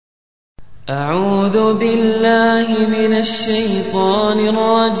أعوذ بالله من الشيطان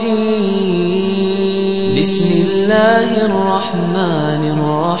الرجيم بسم الله الرحمن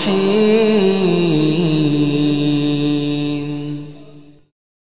الرحيم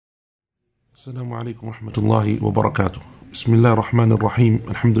السلام عليكم ورحمة الله وبركاته. بسم الله الرحمن الرحيم.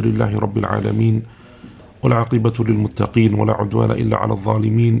 الحمد لله رب العالمين والعاقبة للمتقين ولا عدوان إلا على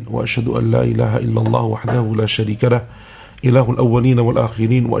الظالمين، وأشهد أن لا إله إلا الله وحده لا شريك له إله الأولين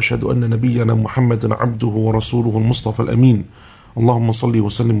والآخرين، وأشهد أن نبينا محمدا عبده ورسوله المصطفى الأمين. اللهم صل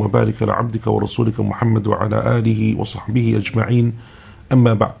وسلم وبارك على عبدك ورسولك محمد وعلى آله وصحبه أجمعين.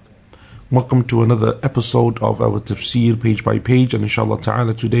 أما بعد. Welcome to another episode of our tafsir page by page, and inshallah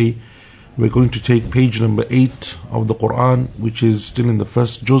ta'ala today we're going to take page number 8 of the Quran, which is still in the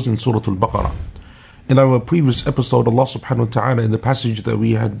first juz in Surah Al-Baqarah. In our previous episode, Allah subhanahu wa ta'ala, in the passage that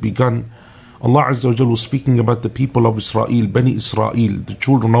we had begun, Allah Azza wa Jal was speaking about the people of Israel, Bani Isra'il, the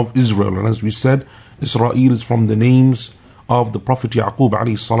children of Israel. And as we said, Israel is from the names of the Prophet Yaqub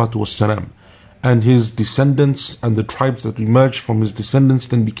alayhi salatu wassalam. And his descendants and the tribes that emerged from his descendants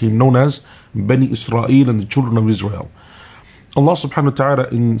then became known as Bani Israel and the children of Israel. Allah subhanahu wa ta'ala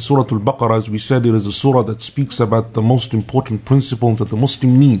in Surah Al-Baqarah, as we said, it is a surah that speaks about the most important principles that the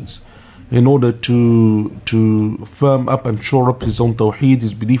Muslim needs in order to firm up and shore up his own tawheed,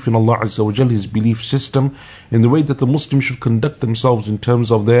 his belief in Allah Azza wa Jal, his belief system, in the way that the Muslims should conduct themselves in terms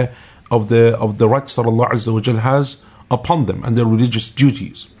of the rights that Allah Azza wa Jal has upon them and their religious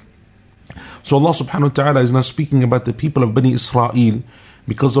duties. So Allah subhanahu wa ta'ala is now speaking about the people of Bani Israel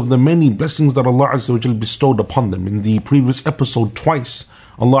because of the many blessings that Allah Azza wa Jal bestowed upon them. In the previous episode, twice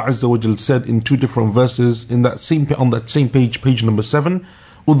Allah Azza wa Jal said in two different verses on that same page, page number 7,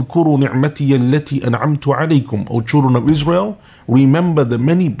 اذكروا نعمتي التي أنعمت عليكم, O children of Israel, remember the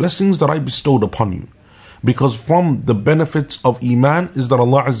many blessings that I bestowed upon you. Because from the benefits of Iman is that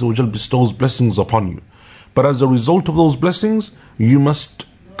Allah Azza wa Jal bestows blessings upon you. But as a result of those blessings, you must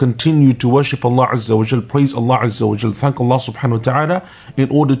continue to worship Allah Azza wa Jal, praise Allah Azza wa Jal, thank Allah subhanahu wa ta'ala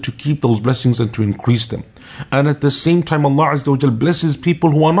in order to keep those blessings and to increase them. And at the same time, Allah Azza wa Jal blesses people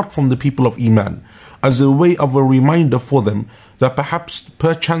who are not from the people of Iman as a way of a reminder for them that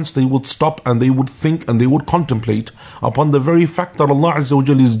perchance they would stop and they would think and they would contemplate upon the very fact that Allah Azza wa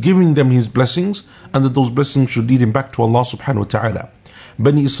Jal is giving them His blessings and that those blessings should lead him back to Allah subhanahu wa ta'ala.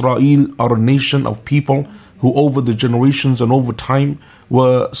 Bani Israel are a nation of people who over the generations and over time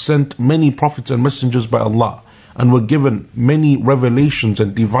were sent many prophets and messengers by Allah and were given many revelations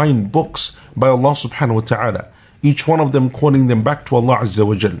and divine books by Allah subhanahu wa ta'ala, each one of them calling them back to Allah Azza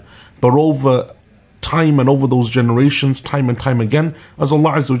wa Jal. But over time and over those generations, time and time again, as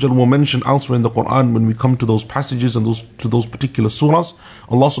Allah Azza wa Jal will mention elsewhere in the Quran when we come to those passages and to those particular surahs,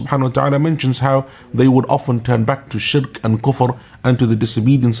 Allah subhanahu wa ta'ala mentions how they would often turn back to shirk and kufr and to the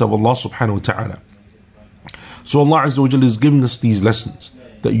disobedience of Allah subhanahu wa ta'ala. So Allah Azza wa Jal is giving us these lessons,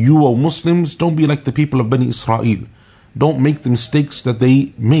 that you, O Muslims, don't be like the people of Bani Israel. Don't make the mistakes that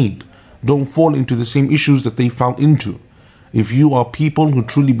they made. Don't fall into the same issues that they fell into. If you are people who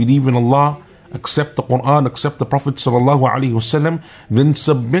truly believe in Allah, accept the Quran, accept the Prophet sallallahu alaihi wasallam, then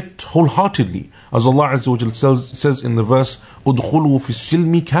submit wholeheartedly. As Allah Azza wa Jal says in the verse, "Udkhulu fi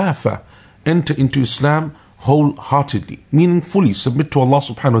silmi kafa," enter into Islam wholeheartedly, meaning fully submit to Allah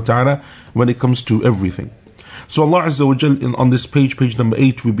subhanahu wa ta'ala when it comes to everything. So Allah Azza wa Jal on this page number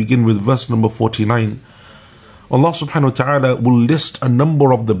 8, we begin with verse number 49. Allah subhanahu wa ta'ala will list a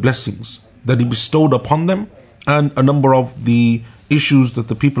number of the blessings that He bestowed upon them and a number of the issues that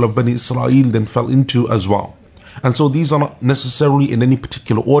the people of Bani Israel then fell into as well. And so these are not necessarily in any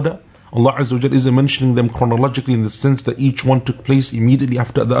particular order. Allah Azza wa Jal isn't mentioning them chronologically in the sense that each one took place immediately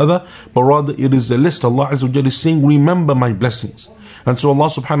after the other, but rather it is a list. Allah Azza wa Jal is saying, remember my blessings. And so Allah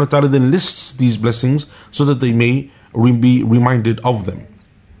subhanahu wa ta'ala then lists these blessings so that they may be reminded of them.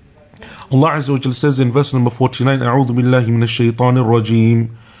 Allah Azza wa Jal says in verse number 49, أعوذ بالله من الشيطان الرجيم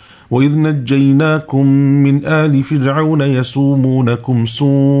وإذ نجيناكم من آل فرعون يسومونكم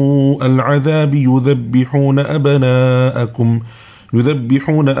سوء العذاب يذبحون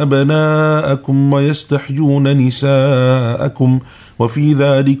أبناءكم ويستحيون نساءكم وفي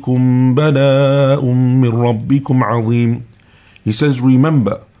ذلكم بلاء من ربكم عظيم. He says,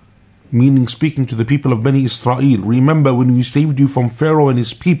 remember, meaning speaking to the people of Bani Israel, remember when we saved you from Pharaoh and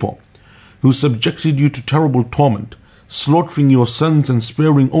his people, who subjected you to terrible torment, slaughtering your sons and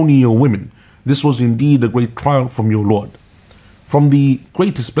sparing only your women. This was indeed a great trial from your Lord. From the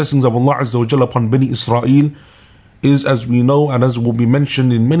greatest blessings of Allah Azza wa Jalla upon Bani Israel is, as we know and as will be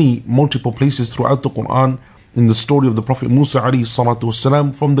mentioned in multiple places throughout the Quran, in the story of the Prophet Musa alayhi salatu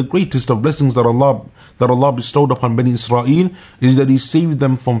wasalam, from the greatest of blessings that Allah bestowed upon Bani Israel is that He saved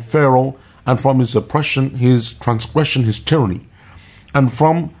them from Pharaoh and from his oppression, his transgression, his tyranny. And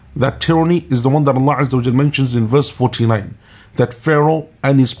from that tyranny is the one that Allah Azza wa Jal mentions in verse 49, that Pharaoh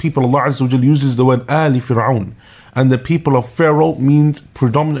and his people, Allah Azza wa Jal uses the word Ali Fir'aun, and the people of Pharaoh means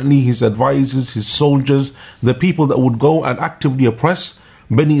predominantly his advisors, his soldiers, the people that would go and actively oppress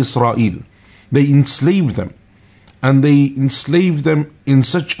Bani Isra'il. They enslaved them, and they enslaved them in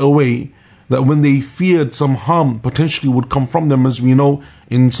such a way that when they feared some harm potentially would come from them, as we know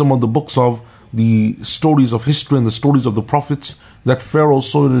in some of the books of the stories of history and the stories of the prophets, that Pharaoh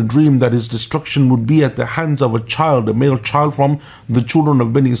saw in a dream that his destruction would be at the hands of a child, a male child from the children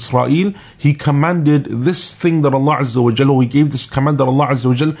of Bani Isra'il. He commanded this thing that Allah Azza wa Jalla, he gave this command that Allah Azza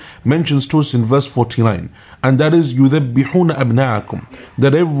wa Jalla mentions to us in verse 49, and that is يُذَبِّحُونَ أَبْنَاءَكُمْ,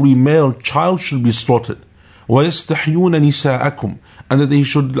 that every male child should be slaughtered. وَيَسْتَحْيُونَ نِسَاءَكُمْ, and that they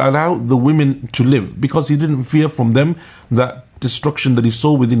should allow the women to live, because he didn't fear from them that destruction that he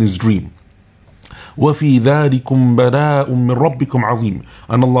saw within his dream. وَفِي ذَلِكُمْ بَلَاءٌ مِّن رَبِّكُمْ عَظِيمٌ,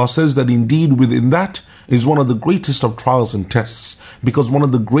 and Allah says that indeed within that is one of the greatest of trials and tests, because one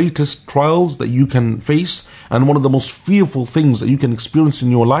of the greatest trials that you can face and one of the most fearful things that you can experience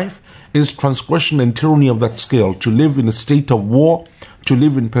in your life is transgression and tyranny of that scale, to live in a state of war, to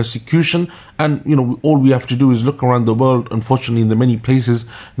live in persecution. And all we have to do is look around the world, unfortunately in the many places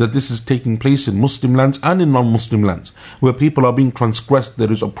that this is taking place in Muslim lands and in non-Muslim lands, where people are being transgressed,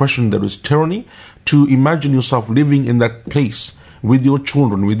 there is oppression, there is tyranny. To imagine yourself living in that place with your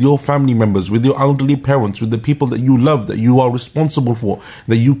children, with your family members, with your elderly parents, with the people that you love, that you are responsible for,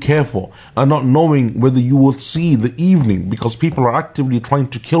 that you care for, and not knowing whether you will see the evening because people are actively trying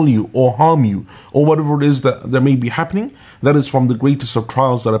to kill you or harm you or whatever it is that may be happening. That is from the greatest of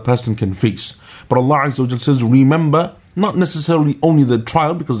trials that a person can face. But Allah Azza wa Jalla says, remember, not necessarily only the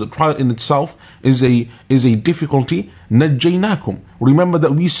trial, because the trial in itself is a difficulty. نَجَّيْنَاكُمْ, remember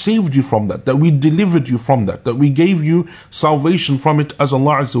that we saved you from that we delivered you from that we gave you salvation from it, as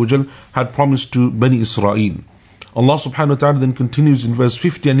Allah Azza wa Jal had promised to Bani Isra'il. Allah subhanahu wa ta'ala then continues in verse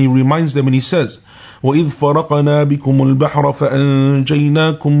 50, and he reminds them and he says, وَإِذْ فَرَقْنَا بِكُمُ الْبَحْرَ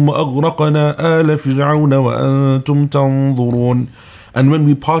فَأَنْجَيْنَاكُمْ وَأَغْرَقْنَا آلَ فِرْعَوْنَ وَأَنْتُمْ تَنْظُرُونَ, and when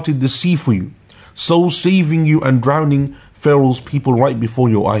we parted the sea for you, so saving you and drowning Pharaoh's people right before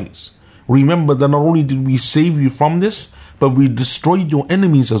your eyes. Remember that not only did we save you from this, but we destroyed your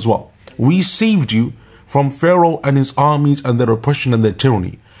enemies as well. We saved you from Pharaoh and his armies and their oppression and their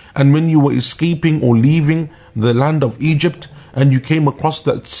tyranny. And when you were escaping or leaving the land of Egypt, and you came across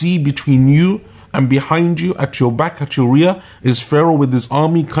that sea between you and behind you, at your back, at your rear, is Pharaoh with his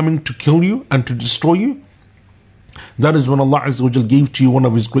army coming to kill you and to destroy you. That is when Allah Azza wa Jal gave to you one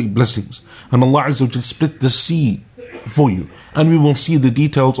of His great blessings. And Allah Azza wa Jal split the sea for you. And we will see the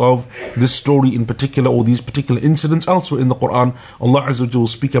details of this story in particular, or these particular incidents elsewhere in the Quran. Allah Azza wa Jal will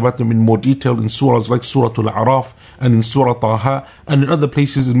speak about them in more detail in surahs like Surah Al-A'raf and in Surah Taha, and in other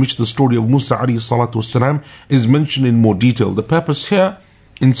places in which the story of Musa alayhi salatu wasalam is mentioned in more detail. The purpose here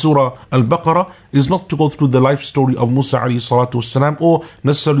in Surah Al-Baqarah is not to go through the life story of Musa alayhi salatu wasalam, or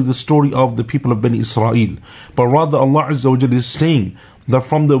necessarily the story of the people of Bani Isra'il, but rather Allah Azza wa Jal is saying that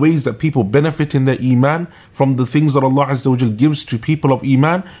from the ways that people benefit in their Iman, from the things that Allah Azza wa Jal gives to people of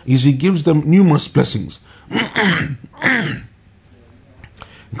Iman, is He gives them numerous blessings.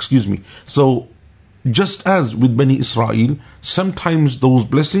 Excuse me. So, just as with Bani Israel, sometimes those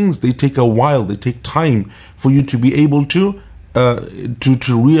blessings, they take a while, they take time for you to be able to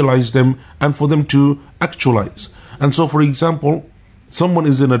realize them and for them to actualize. And so, for example, someone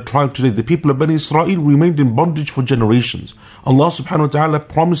is in a trial today. The people of Bani Israel remained in bondage for generations. Allah subhanahu wa ta'ala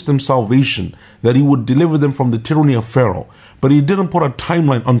promised them salvation, that He would deliver them from the tyranny of Pharaoh, but He didn't put a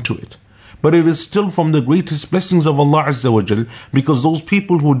timeline onto it. But it is still from the greatest blessings of Allah Azza wa Jal, because those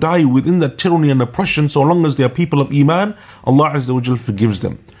people who die within that tyranny and oppression, so long as they are people of Iman, Allah Azza wa Jal forgives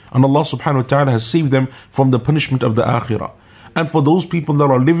them. And Allah subhanahu wa ta'ala has saved them from the punishment of the Akhirah. And for those people that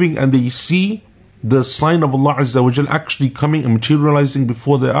are living and they see the sign of Allah Azza wa Jal actually coming and materializing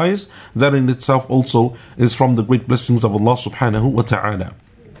before their eyes, that in itself also is from the great blessings of Allah subhanahu wa ta'ala.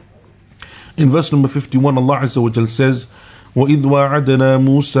 In verse number 51, Allah Azza wa Jal says, وَإِذْ وَعَدْنَا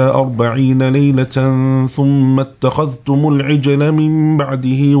مُوسَى 40 لَيْلَةً ثُمَّ اتَّخَذْتُمُ الْعِجْلَ مِنْ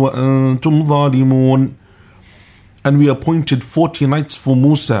بَعْدِهِ وَأَنْتُمْ ظَالِمُونَ. And we appointed 40 nights for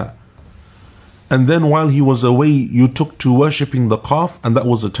Musa, and then while he was away, you took to worshipping the calf, and that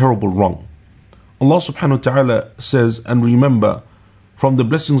was a terrible wrong. Allah subhanahu wa ta'ala says, and remember, from the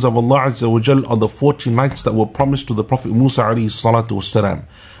blessings of Allah Azza wa Jal are the 40 nights that were promised to the Prophet Musa alayhi salatu wassalam.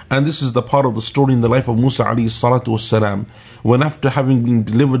 And this is the part of the story in the life of Musa alayhi salatu wassalam, when after having been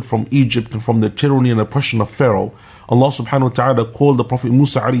delivered from Egypt and from the tyranny and oppression of Pharaoh, Allah subhanahu wa ta'ala called the Prophet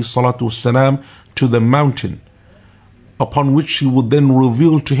Musa alayhi salatu wassalam to the mountain, upon which he would then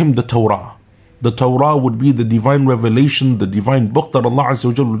reveal to him the Torah. The Torah would be the divine revelation, the divine book that Allah Azza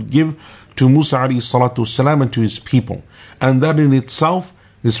wa Jal would give to Musa alayhi salatu wasalam and to his people. And that in itself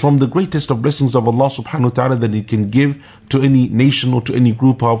is from the greatest of blessings of Allah subhanahu wa ta'ala that He can give to any nation or to any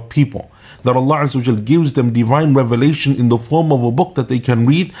group of people. That Allah Azza wa Jal gives them divine revelation in the form of a book that they can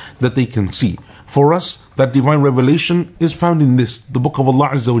read, that they can see. For us, that divine revelation is found in this, the book of Allah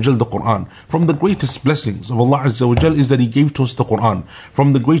Azza wa Jal, the Quran. From the greatest blessings of Allah Azza wa Jal is that He gave to us the Quran.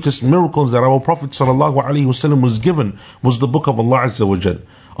 From the greatest miracles that our Prophet sallallahu alaihi wasallam was given was the book of Allah Azza wa Jal.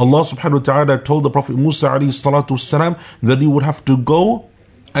 Allah subhanahu wa ta'ala told the Prophet Musa alayhi salatu wasalam that he would have to go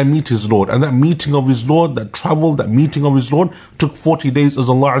and meet his Lord. And that meeting of his Lord, that travel, that meeting of his Lord took 40 days, as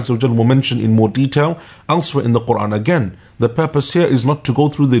Allah Azza wa Jal will mention in more detail elsewhere in the Quran. Again, the purpose here is not to go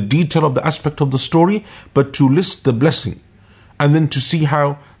through the detail of the aspect of the story, but to list the blessing and then to see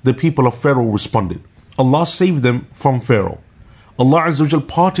how the people of Pharaoh responded. Allah saved them from Pharaoh. Allah Azza wa Jal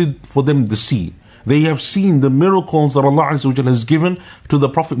parted for them the sea. They have seen the miracles that Allah Azza wa Jal has given to the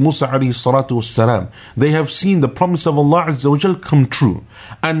Prophet Musa alayhi salatu wassalam. They have seen the promise of Allah Azza wa Jal come true.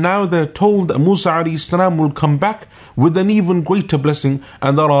 And now they're told that Musa alayhi salam will come back with an even greater blessing,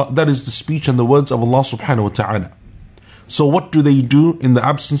 and that is the speech and the words of Allah subhanahu wa ta'ala. So what do they do in the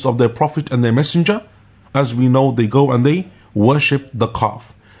absence of their Prophet and their Messenger? As we know, they go and they worship the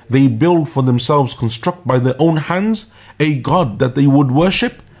calf. They build for themselves, construct by their own hands, a god that they would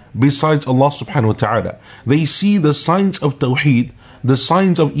worship besides Allah subhanahu wa ta'ala. They see the signs of Tawheed, the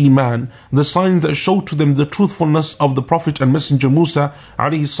signs of Iman, the signs that show to them the truthfulness of the Prophet and Messenger Musa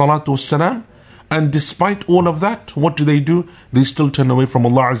alayhi salatu wassalam. And despite all of that, what do? They still turn away from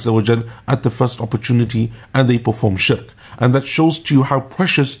Allah Azza wa Jal at the first opportunity, and they perform shirk. And that shows to you how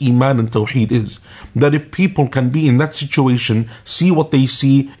precious Iman and Tawheed is. That if people can be in that situation, see what they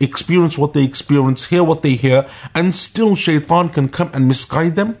see, experience what they experience, hear what they hear, and still shaitan can come and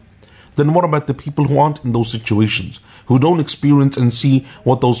misguide them, then what about the people who aren't in those situations, who don't experience and see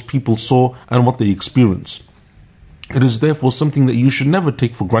what those people saw and what they experienced? It is therefore something that you should never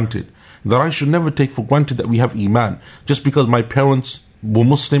take for granted. That I should never take for granted that we have Iman. Just because my parents were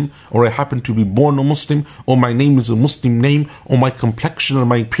Muslim, or I happen to be born a Muslim, or my name is a Muslim name, or my complexion and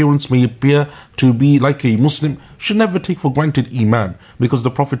my appearance may appear to be like a Muslim, should never take for granted Iman. Because the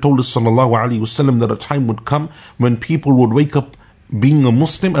Prophet told us sallallahu alaihi wasallam that a time would come when people would wake up being a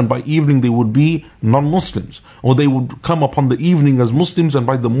Muslim, and by evening they would be non-Muslims, or they would come upon the evening as Muslims, and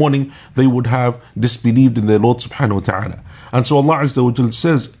by the morning they would have disbelieved in their Lord subhanahu wa ta'ala. And so Allah Azza wa Jal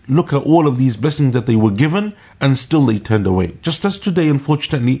says, look at all of these blessings that they were given, and still they turned away. Just as today,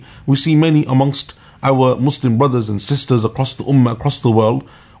 unfortunately, we see many amongst our Muslim brothers and sisters across the ummah, across the world,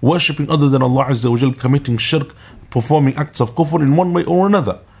 worshipping other than Allah Azza wa Jal, committing shirk, performing acts of kufr in one way or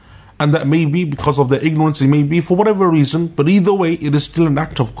another. And that may be because of their ignorance, it may be for whatever reason, but either way, it is still an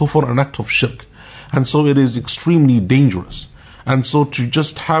act of kufr, an act of shirk. And so it is extremely dangerous. And so to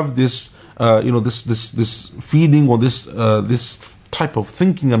just have this, this feeling, or this type of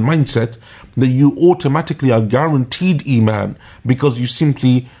thinking and mindset that you automatically are guaranteed Iman because you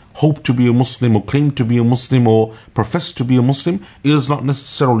simply hope to be a Muslim, or claim to be a Muslim, or profess to be a Muslim, is not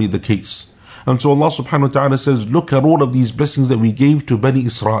necessarily the case. And so Allah subhanahu wa ta'ala says, look at all of these blessings that we gave to Bani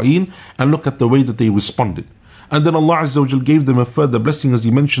Isra'il, and look at the way that they responded. And then Allah Azza wa Jal gave them a further blessing, as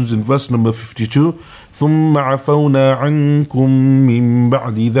He mentions in verse number 52, ثُمَّ عَفَوْنَا عَنْكُمْ مِنْ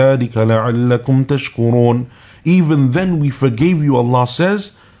بَعْدِ ذَلِكَ لَعَلَّكُمْ تَشْكُرُونَ. Even then we forgave you, Allah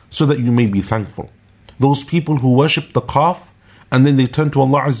says, so that you may be thankful. Those people who worship the calf, and then they turn to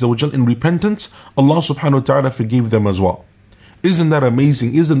Allah Azza wa Jal in repentance, Allah subhanahu wa ta'ala forgave them as well. Isn't that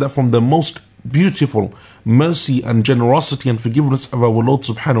amazing? Isn't that from the most beautiful mercy and generosity and forgiveness of our Lord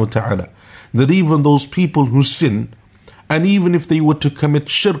subhanahu wa ta'ala? That even those people who sin, and even if they were to commit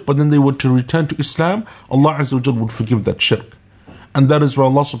shirk, but then they were to return to Islam, Allah Azza wa Jal would forgive that shirk. And that is where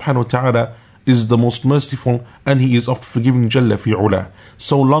Allah subhanahu wa ta'ala is the most merciful, and He is oft forgiving Jalla fi'ula.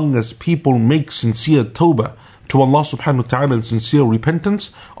 So long as people make sincere tawbah to Allah subhanahu wa ta'ala and sincere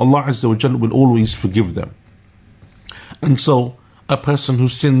repentance, Allah Azza wa Jal will always forgive them. And so, a person who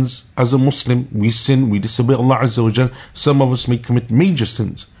sins as a Muslim, we sin, we disobey Allah Azza wa Jal. Some of us may commit major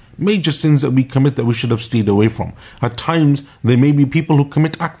sins that we commit that we should have stayed away from. At times, there may be people who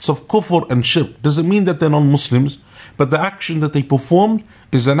commit acts of kufr and shirk. Doesn't mean that they're non-Muslims, but the action that they performed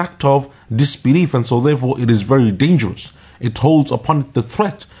is an act of disbelief, and so therefore it is very dangerous. it holds upon it the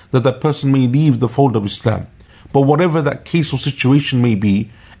threat that that person may leave the fold of Islam. But whatever that case or situation may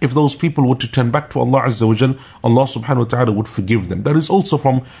be, if those people were to turn back to Allah Azza wa Jal, Allah subhanahu wa ta'ala would forgive them. That is also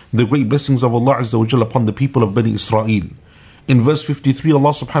from the great blessings of Allah Azza wa Jal upon the people of Bani Isra'il. In verse 53,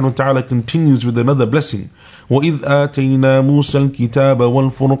 Allah subhanahu wa ta'ala continues with another blessing. وَإِذْ آتَيْنَا مُوسَى الْكِتَابَ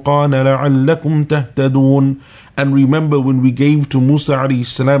وَالْفُرْقَانَ لَعَلَّكُمْ تَهْتَدُونَ. And remember when we gave to Musa alayhi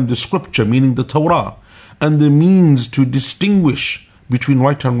salam the scripture, meaning the Torah, and the means to distinguish between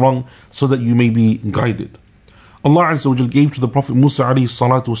right and wrong so that you may be guided. Allah Azza wa Jal gave to the Prophet Musa alayhi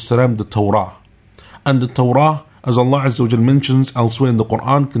salatu wasalam the Torah. And the Torah, as Allah Azza wa Jal mentions elsewhere in the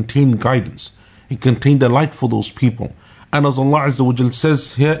Quran, contained guidance. It contained a light for those people. And as Allah Azza wa Jal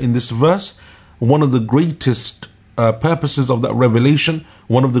says here in this verse, one of the greatest purposes of that revelation,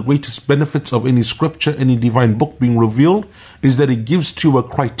 one of the greatest benefits of any scripture, any divine book being revealed, is that it gives to you a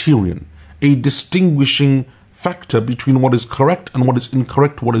criterion, a distinguishing factor between what is correct and what is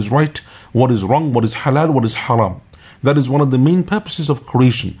incorrect, what is right, what is wrong, what is halal, what is haram. That is one of the main purposes of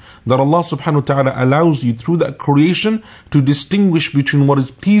creation, that Allah subhanahu wa ta'ala allows you through that creation to distinguish between what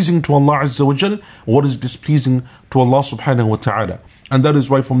is pleasing to Allah Azza wa Jal, what is displeasing to Allah subhanahu wa ta'ala. And that is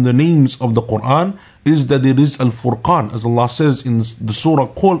why from the names of the Quran is that it is Al-Furqan, as Allah says in the surah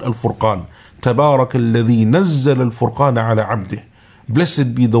called Al-Furqan. تَبَارَكَ الَّذِي نَزَّلَ الْفُرْقَانَ عَلَى عَبْدِهِ.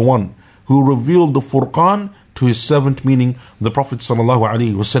 Blessed be the one who revealed the Furqan to his servant, meaning the Prophet sallallahu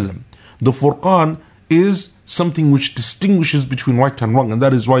alaihi wasallam. The Furqan is something which distinguishes between right and wrong, and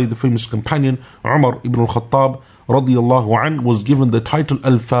that is why the famous companion Umar ibn al-Khattab radiyallahu anh was given the title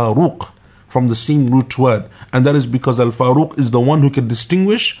Al-Faruq from the same root word, and that is because Al-Faruq is the one who can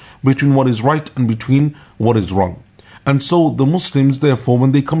distinguish between what is right and between what is wrong. And so the Muslims, therefore,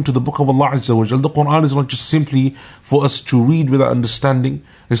 when they come to the book of Allah Azza wa Jal, the Quran is not just simply for us to read without understanding.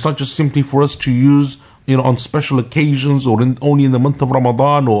 It's not just simply for us to use on special occasions or only in the month of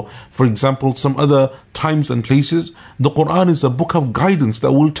Ramadan or, for example, some other times and places. The Quran is a book of guidance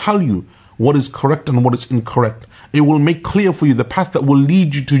that will tell you what is correct and what is incorrect. It will make clear for you the path that will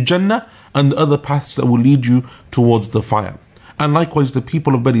lead you to Jannah and the other paths that will lead you towards the fire. And likewise, the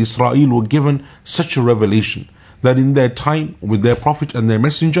people of Bani Isra'il were given such a revelation that in their time with their prophet and their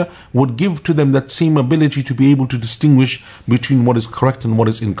messenger would give to them that same ability to be able to distinguish between what is correct and what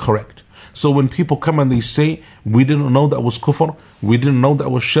is incorrect. So when people come and they say, we didn't know that was kufr, we didn't know that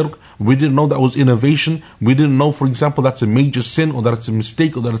was shirk, we didn't know that was innovation, we didn't know, for example, that's a major sin or that it's a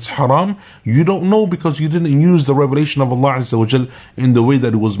mistake or that it's haram, you don't know because you didn't use the revelation of Allah Azza wa Jal in the way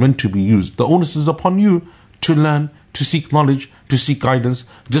that it was meant to be used. The onus is upon you to learn, to seek knowledge, to seek guidance,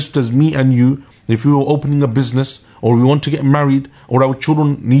 just as me and you, if we were opening a business or we want to get married or our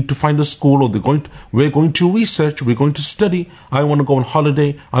children need to find a school or we're going to research, we're going to study, I want to go on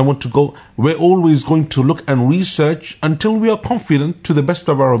holiday, we're always going to look and research until we are confident to the best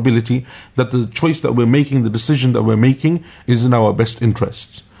of our ability that the choice that we're making, the decision that we're making is in our best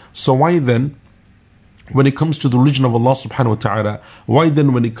interests. So why then, when it comes to the religion of Allah subhanahu wa ta'ala, why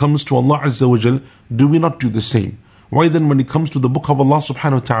then when it comes to Allah Azza wa Jal, do we not do the same? Why then when it comes to the book of Allah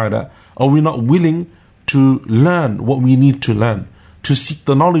subhanahu wa ta'ala, are we not willing to learn what we need to learn, to seek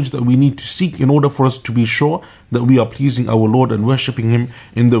the knowledge that we need to seek in order for us to be sure that we are pleasing our Lord and worshipping Him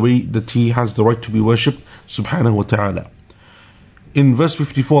in the way that He has the right to be worshipped subhanahu wa ta'ala. In verse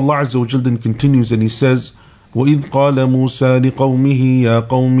 54, Allah Azza wa Jal then continues and He says, وَإِذْ قَالَ مُوسَى لِقَوْمِهِ يَا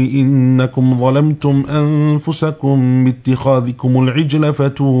قَوْمِ إِنَّكُمْ ظَلَمْتُمْ أَنفُسَكُمْ بِاتِّخَاذِكُمُ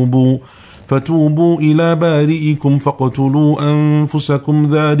الْعِجْلَ فتوبوا إلى بارئكم فاقتلوا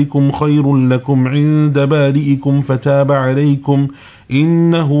أنفسكم ذلكم خير لكم عند بارئكم فتاب عليكم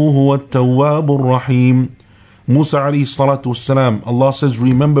إنه هو التواب الرحيم. Musa alayhi salatu wasalam, Allah says,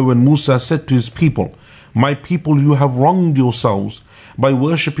 remember when Musa said to his people, my people, you have wronged yourselves by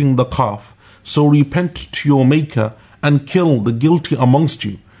worshipping the calf, so repent to your maker and kill the guilty amongst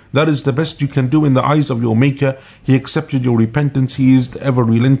you. That is the best you can do in the eyes of your Maker. He accepted your repentance. He is the ever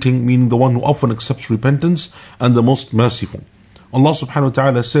relenting, meaning the one who often accepts repentance and the most merciful. Allah subhanahu wa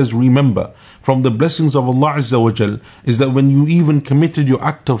ta'ala says, remember, from the blessings of Allah Azza wa Jal is that when you even committed your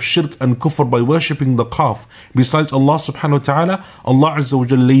act of shirk and kufr by worshipping the calf, besides Allah subhanahu wa ta'ala, Allah Azza wa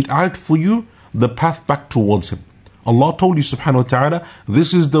Jal laid out for you the path back towards Him. Allah told you subhanahu wa ta'ala,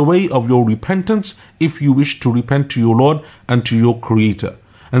 this is the way of your repentance if you wish to repent to your Lord and to your Creator.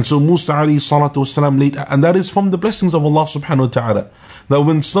 And so Musa alayhi salatu wasalam later, and that is from the blessings of Allah subhanahu wa ta'ala, that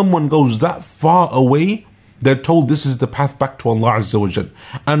when someone goes that far away, they're told this is the path back to Allah Azza wa Jal.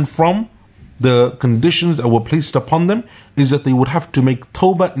 And from the conditions that were placed upon them is that they would have to make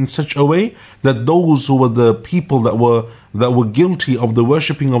tawbah in such a way that those who were the people that were guilty of the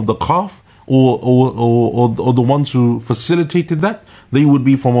worshipping of the calf or the ones who facilitated that, they would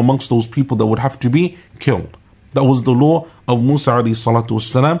be from amongst those people that would have to be killed. That was the law of Musa alayhi salatu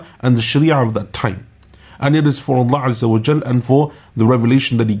wasalam and the Sharia of that time. And it is for Allah Azza wa Jal and for the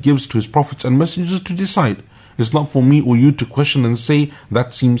revelation that He gives to His prophets and messengers to decide. It's not for me or you to question and say,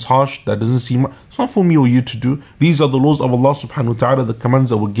 that seems harsh, that doesn't seem right. It's not for me or you to do. These are the laws of Allah subhanahu wa ta'ala, the commands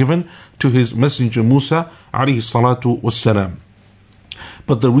that were given to His messenger Musa alayhi salatu wasalam.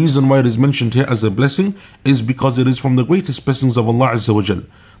 But the reason why it is mentioned here as a blessing is because it is from the greatest blessings of Allah Azza wa Jal,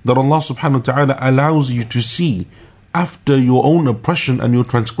 that Allah subhanahu wa ta'ala allows you to see after your own oppression and your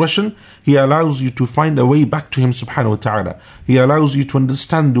transgression. He allows you to find a way back to Him subhanahu wa ta'ala. He allows you to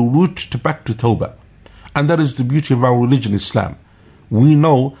understand the route to back to tawbah. And that is the beauty of our religion, Islam. We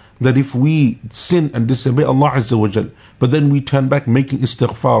know that if we sin and disobey Allah Azza wa Jal, but then we turn back making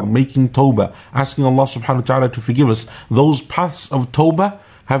istighfar, making tawbah, asking Allah subhanahu wa ta'ala to forgive us, those paths of tawbah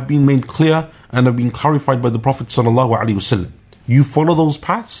have been made clear and have been clarified by the Prophet sallallahu alaihi wasallam. You follow those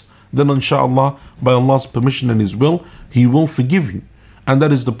paths, then inshaAllah, by Allah's permission and His will, He will forgive you. And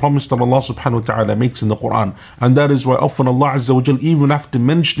that is the promise that Allah subhanahu wa ta'ala makes in the Quran. And that is why often Allah Azza wa Jal, even after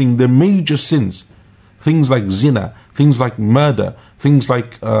mentioning the major sins, things like zina, things like murder, things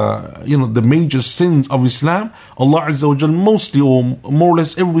like the major sins of Islam, Allah Azza wa Jal mostly or more or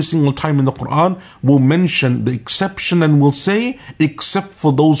less every single time in the Quran will mention the exception and will say, except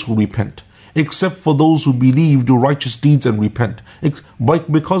for those who repent, except for those who believe, do righteous deeds and repent.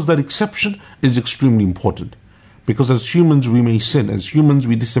 Because that exception is extremely important. Because as humans we may sin, as humans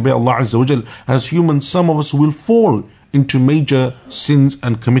we disobey Allah Azza wa Jal, as humans some of us will fall into major sins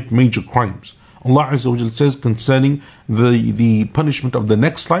and commit major crimes. Allah Azza wa Jal says concerning the punishment of the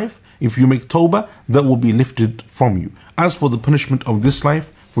next life, if you make tawbah, that will be lifted from you. As for the punishment of this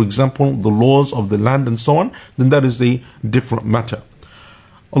life, for example, the laws of the land and so on, then that is a different matter.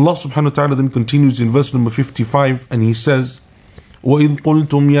 Allah subhanahu wa ta'ala then continues in verse number 55 and He says, وَإِذْ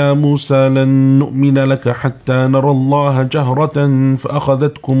قُلْتُمْ يَا مُوسَى لَن نُؤْمِنَ لَكَ حَتَّى نَرَى اللَّهَ جَهْرَةً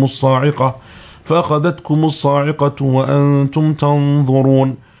فَأَخَذَتْكُمُ الصَّاعِقَةُ وَأَنْتُمْ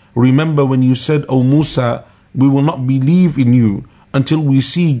تَنْظُرُونَ. Remember when you said, O Musa, we will not believe in you until we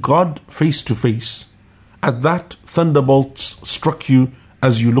see God face to face. At that, thunderbolts struck you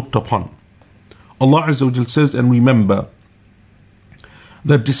as you looked upon. Allah Azza wa Jal says, and remember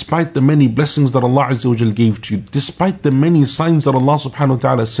that despite the many blessings that Allah Azza wa Jal gave to you, despite the many signs that Allah subhanahu wa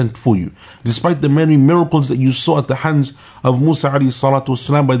ta'ala sent for you, despite the many miracles that you saw at the hands of Musa alayhi salatu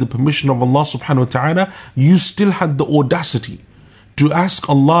wasalam by the permission of Allah subhanahu wa ta'ala, you still had the audacity to ask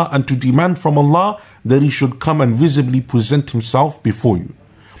Allah and to demand from Allah that He should come and visibly present Himself before you.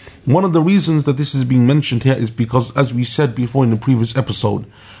 One of the reasons that this is being mentioned here is because, as we said before in the previous episode,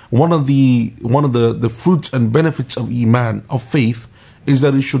 one of the fruits and benefits of Iman, of faith, is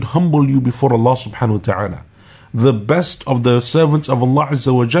that it should humble you before Allah subhanahu wa ta'ala. The best of the servants of Allah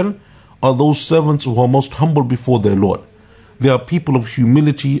Azza wa Jal are those servants who are most humble before their Lord. They are people of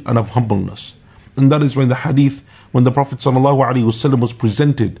humility and of humbleness. And that is when the hadith, when the Prophet ﷺ was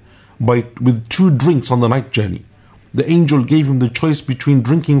presented with 2 drinks on the night journey, the angel gave him the choice between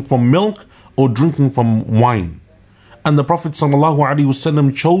drinking from milk or drinking from wine. And the Prophet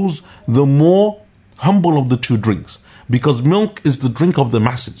ﷺ chose the more humble of the 2 drinks, because milk is the drink of the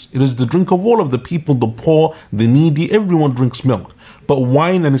masses. It is the drink of all of the people, the poor, the needy, everyone drinks milk. But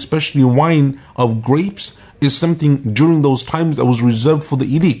wine, and especially wine of grapes, is something during those times that was reserved for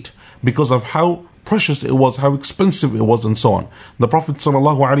the elite, because of how precious it was, how expensive it was, and so on. The Prophet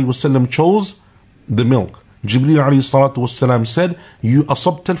ﷺ chose the milk. Jibreel ﷺ said, You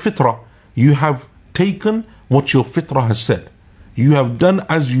asabta al-fitra. You have taken what your fitrah has said. You have done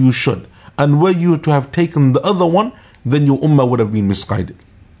as you should. And were you to have taken the other one, then your ummah would have been misguided.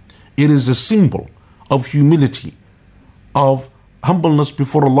 It is a symbol of humility, of humbleness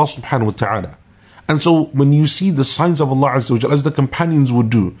before Allah subhanahu wa ta'ala. And so when you see the signs of Allah Azza wa Jal, as the companions would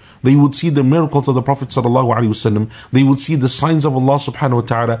do, they would see the miracles of the Prophet sallallahu alaihi wasallam, they would see the signs of Allah subhanahu wa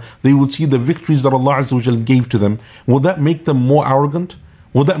ta'ala, they would see the victories that Allah Azza wa Jal gave to them. Would that make them more arrogant?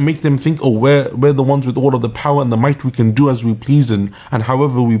 Would that make them think, oh, we're the ones with all of the power and the might, we can do as we please and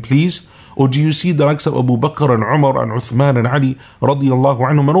however we please? Or do you see the likes of Abu Bakr and Umar and Uthman and Ali radiyallahu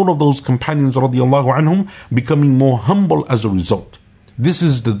anhum and all of those companions radiyallahu anhum becoming more humble as a result? This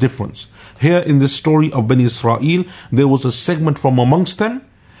is the difference. Here in this story of Bani Isra'il, there was a segment from amongst them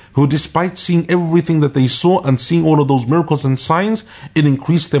who, despite seeing everything that they saw and seeing all of those miracles and signs, it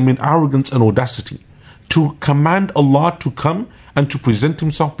increased them in arrogance and audacity to command Allah to come and to present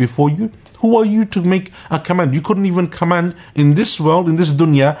Himself before you. Who are you to make a command? You couldn't even command in this world, in this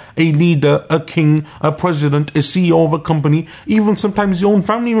dunya, a leader, a king, a president, a CEO of a company, even sometimes your own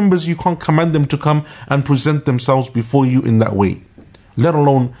family members, you can't command them to come and present themselves before you in that way. Let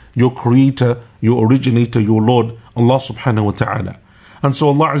alone your creator, your originator, your Lord, Allah subhanahu wa ta'ala. And so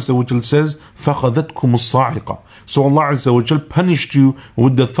Allah Azza wa Jal says, فَخَذَتْكُمُ الصَّاعِقَةِ. So Allah Azza wa Jal punished you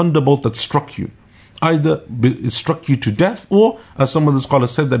with the thunderbolt that struck you. Either it struck you to death, or as some of the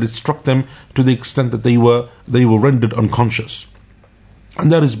scholars said, that it struck them to the extent that they were rendered unconscious.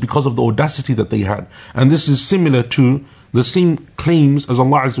 And that is because of the audacity that they had. And this is similar to the same claims as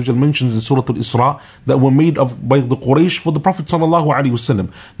Allah Azza wa Jal mentions in Surah Al-Isra that were made by the Quraysh for the Prophet sallallahu alaihi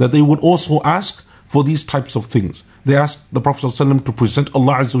wasallam, that they would also ask for these types of things. They asked the Prophet ﷺ to present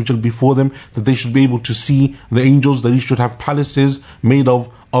Allah Azza wa Jal before them, that they should be able to see the angels, that he should have palaces made of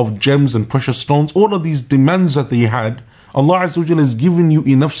gems and precious stones. All of these demands that they had, Allah Azza wa Jal has given you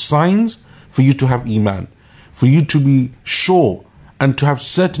enough signs for you to have iman, for you to be sure and to have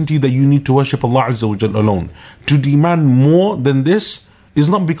certainty that you need to worship Allah Azza wa Jal alone. To demand more than this is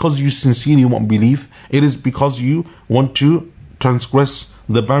not because you sincerely want belief, it is because you want to transgress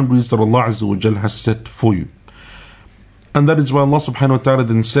the boundaries that Allah Azza wa Jal has set for you. And that is why Allah subhanahu wa ta'ala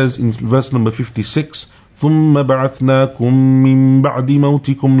then says in verse number 56, ثُمَّ بَعَثْنَاكُمْ مِنْ بَعْدِ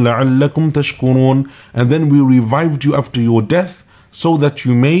مَوْتِكُمْ لَعَلَّكُمْ تَشْكُرُونَ. And then we revived you after your death so that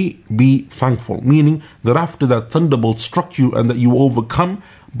you may be thankful. Meaning that after that thunderbolt struck you and that you were overcome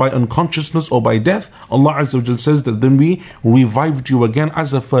by unconsciousness or by death, Allah Azza wa Jal says that then we revived you again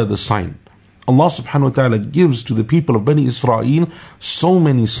as a further sign. Allah subhanahu wa ta'ala gives to the people of Bani Isra'il so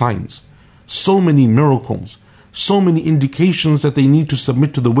many signs, so many miracles, so many indications that they need to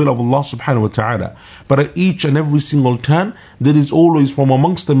submit to the will of Allah subhanahu wa ta'ala. But at each and every single turn, there is always from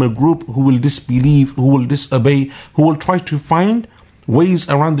amongst them a group who will disbelieve, who will disobey, who will try to find ways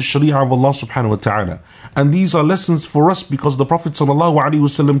around the sharia of Allah subhanahu wa ta'ala. And these are lessons for us because the Prophet sallallahu alaihi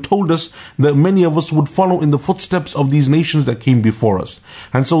wasallam told us that many of us would follow in the footsteps of these nations that came before us.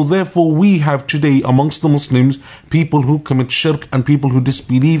 And so therefore we have today amongst the Muslims people who commit shirk and people who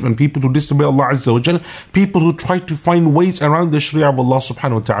disbelieve and people who disobey Allah Azza wa Jal, people who try to find ways around the sharia of Allah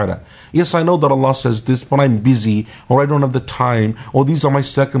subhanahu wa ta'ala. Yes, I know that Allah says this, but I'm busy, or I don't have the time, or these are my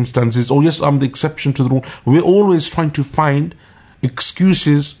circumstances, or yes, I'm the exception to the rule. We're always trying to find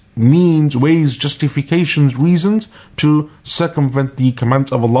excuses, means, ways, justifications, reasons to circumvent the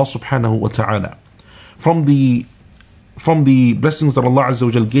commands of Allah subhanahu wa ta'ala. From the blessings that Allah Azza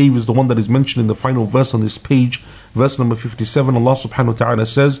wa Jal gave is the one that is mentioned in the final verse on this page, verse number 57. Allah subhanahu wa ta'ala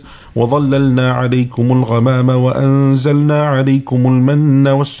says, وَظَلَّلْنَا عَلَيْكُمُ الْغَمَامَ وَأَنزَلْنَا عَلَيْكُمُ الْمَنَّ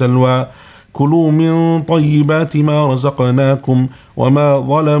وَالسَّلْوَى كُلُوا مِن طَيِّبَاتِ مَا رَزَقْنَاكُمْ وَمَا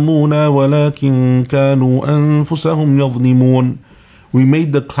ظَلَمُونَا وَلَكِن كَانُوا أَنفُسَهُمْ يَظْلِمُونَ. We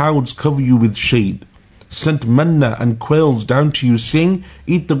made the clouds cover you with shade, sent manna and quails down to you, saying,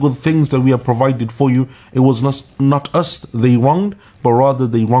 eat the good things that we have provided for you. It was not us they wronged, but rather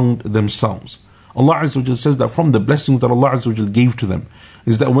they wronged themselves. Allah Azza wa Jal says that from the blessings that Allah Azza wa Jal gave to them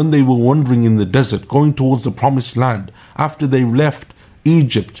is that when they were wandering in the desert, going towards the promised land, after they left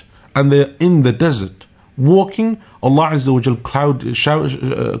Egypt and they're in the desert, walking, Allah Azza wa Jal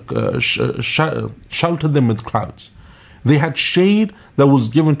sheltered them with clouds. They had shade that was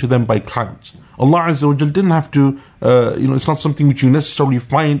given to them by clouds. Allah Azza wa Jal didn't have to, it's not something which you necessarily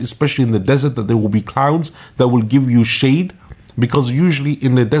find, especially in the desert, that there will be clouds that will give you shade. Because usually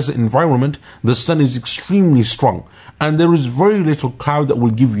in the desert environment, the sun is extremely strong. And there is very little cloud that will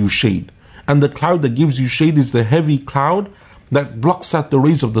give you shade. And the cloud that gives you shade is the heavy cloud that blocks out the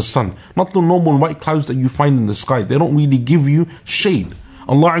rays of the sun. Not the normal white clouds that you find in the sky. They don't really give you shade.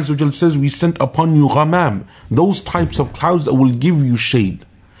 Allah Azza wa Jal says, we sent upon you ghamam, those types of clouds that will give you shade.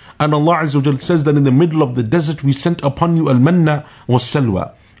 And Allah Azza wa Jal says that in the middle of the desert, we sent upon you al-manna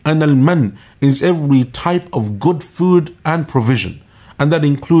was-salwa. And al-man is every type of good food and provision. And that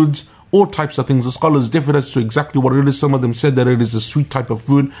includes all types of things. The scholars differ as to exactly what it is. Some of them said that it is a sweet type of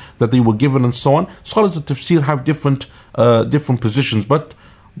food that they were given and so on. Scholars of tafsir have different positions, but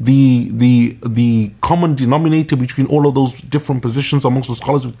the common denominator between all of those different positions amongst the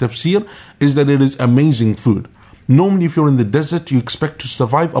scholars of tafsir is that it is amazing food. Normally, if you're in the desert, you expect to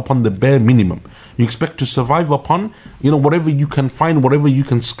survive upon the bare minimum. You expect to survive upon, whatever you can find, whatever you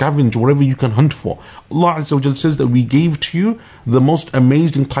can scavenge, whatever you can hunt for. Allah Azza wa Jal says that we gave to you the most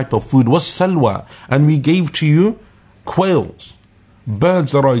amazing type of food, was salwa, and we gave to you quails,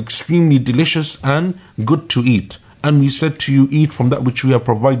 birds that are extremely delicious and good to eat. And we said to you, eat from that which we have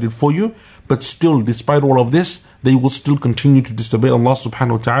provided for you. But still, despite all of this, they will still continue to disobey Allah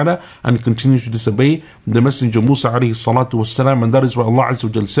subhanahu wa ta'ala and continue to disobey the Messenger Musa alayhi salatu was salam. And that is why Allah Azza wa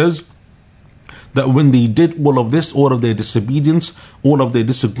Jal says that when they did all of this, all of their disobedience, all of their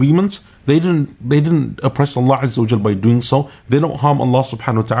disagreements, they didn't oppress Allah Azza wa Jal by doing so. They don't harm Allah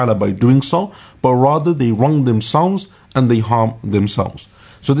subhanahu wa ta'ala by doing so, but rather they wrong themselves and they harm themselves.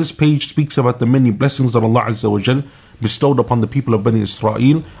 So this page speaks about the many blessings that Allah Azza wa Jal bestowed upon the people of Bani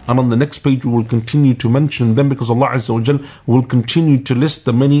Isra'il, and on the next page we will continue to mention them, because Allah Azza wa Jal will continue to list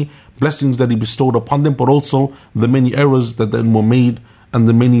the many blessings that He bestowed upon them, but also the many errors that then were made and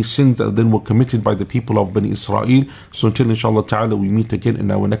the many sins that then were committed by the people of Bani Isra'il. So until inshallah ta'ala we meet again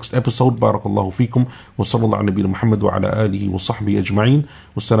in our next episode. Barakallahu feekum wa sallallahu ala nabiyyina Muhammad wa ala alihi wa sahbihi ajma'in.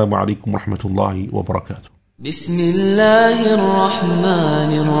 Wassalamu alaikum wa rahmatullahi wa barakatuh. بسم الله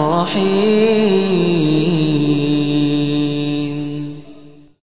الرحمن الرحيم